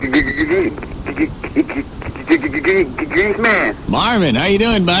Greasman. Marvin, how you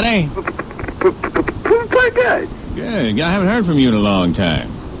doing, buddy? Pretty good. Good. I haven't heard from you in a long time.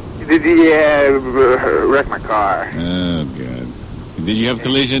 Yeah, wrecked my car. Oh, God. Did you have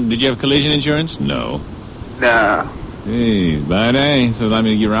collision insurance? No. No. Jeez, buddy. So, I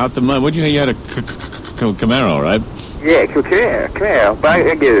mean, you're out the mud. You had a Camaro, right? Yeah, Camaro. But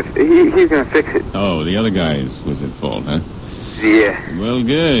I get it. He's going to fix it. Oh, the other guy was at fault, huh? Yeah. Well,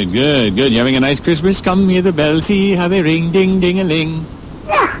 good. You having a nice Christmas? Come hear the bells, see how they ring, ding, ding-a-ling.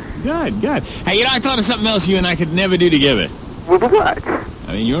 Yeah. Good. Hey, I thought of something else you and I could never do together. What?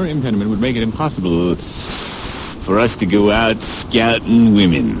 I mean, your impediment would make it impossible for us to go out scouting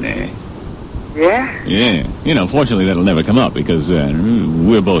women. Yeah? Yeah. Fortunately, that'll never come up because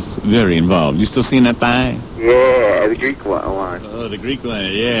we're both very involved. You still seeing that pie? Yeah, the Greek one. Oh, the Greek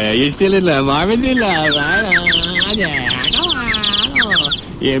one. Yeah, you're still in love. Marvin's in love.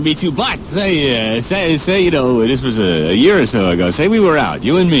 Yeah, me too. But say, this was a year or so ago. Say we were out,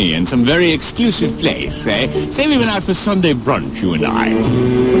 you and me, in some very exclusive place. Say we went out for Sunday brunch, you and I.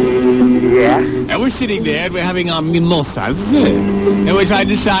 Yeah. And we're sitting there, and we're having our mimosas, and we're trying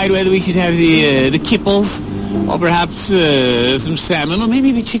to decide whether we should have the kipples, or perhaps some salmon, or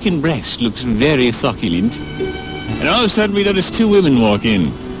maybe the chicken breast looks very succulent. And all of a sudden, we notice two women walk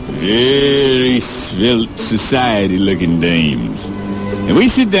in. Very svelte, society-looking dames. And we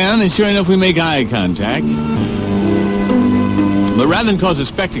sit down, and sure enough, we make eye contact. But rather than cause a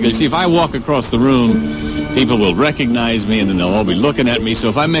spectacle, see, if I walk across the room, people will recognize me, and then they'll all be looking at me. So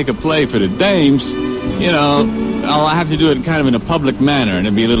if I make a play for the dames, I'll have to do it kind of in a public manner, and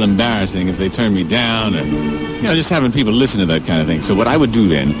it'd be a little embarrassing if they turn me down, or, just having people listen to that kind of thing. So what I would do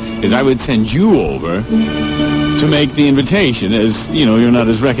then is I would send you over to make the invitation, as, you're not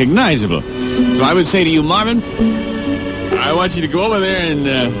as recognizable. So I would say to you, Marvin, I want you to go over there and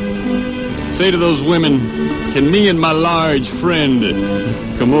say to those women, can me and my large friend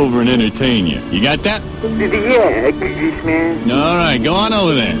come over and entertain you? You got that? Yeah, Greasman. All right, go on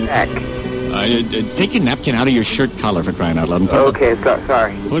over there. Back. Take your napkin out of your shirt collar, for crying out loud. Okay,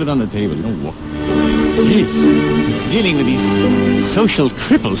 sorry. Put it on the table. Don't walk. Jeez. Dealing with these social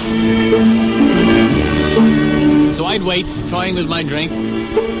cripples. So I'd wait, toying with my drink.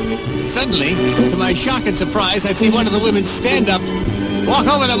 Suddenly, to my shock and surprise, I'd see one of the women stand up, walk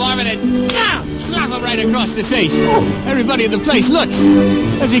over to Marvin, and slap him right across the face. Everybody in the place looks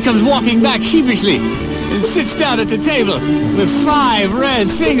as he comes walking back sheepishly and sits down at the table with 5 red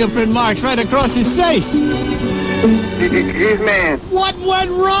fingerprint marks right across his face. Greasman. What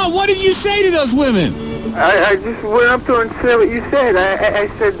went wrong? What did you say to those women? I just went up to her and said what you said. I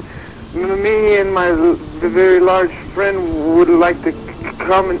said, me and the very large friend would like to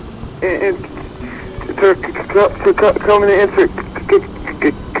come and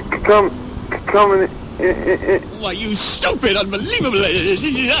Why, you stupid, unbelievable!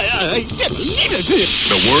 I can't believe it! The world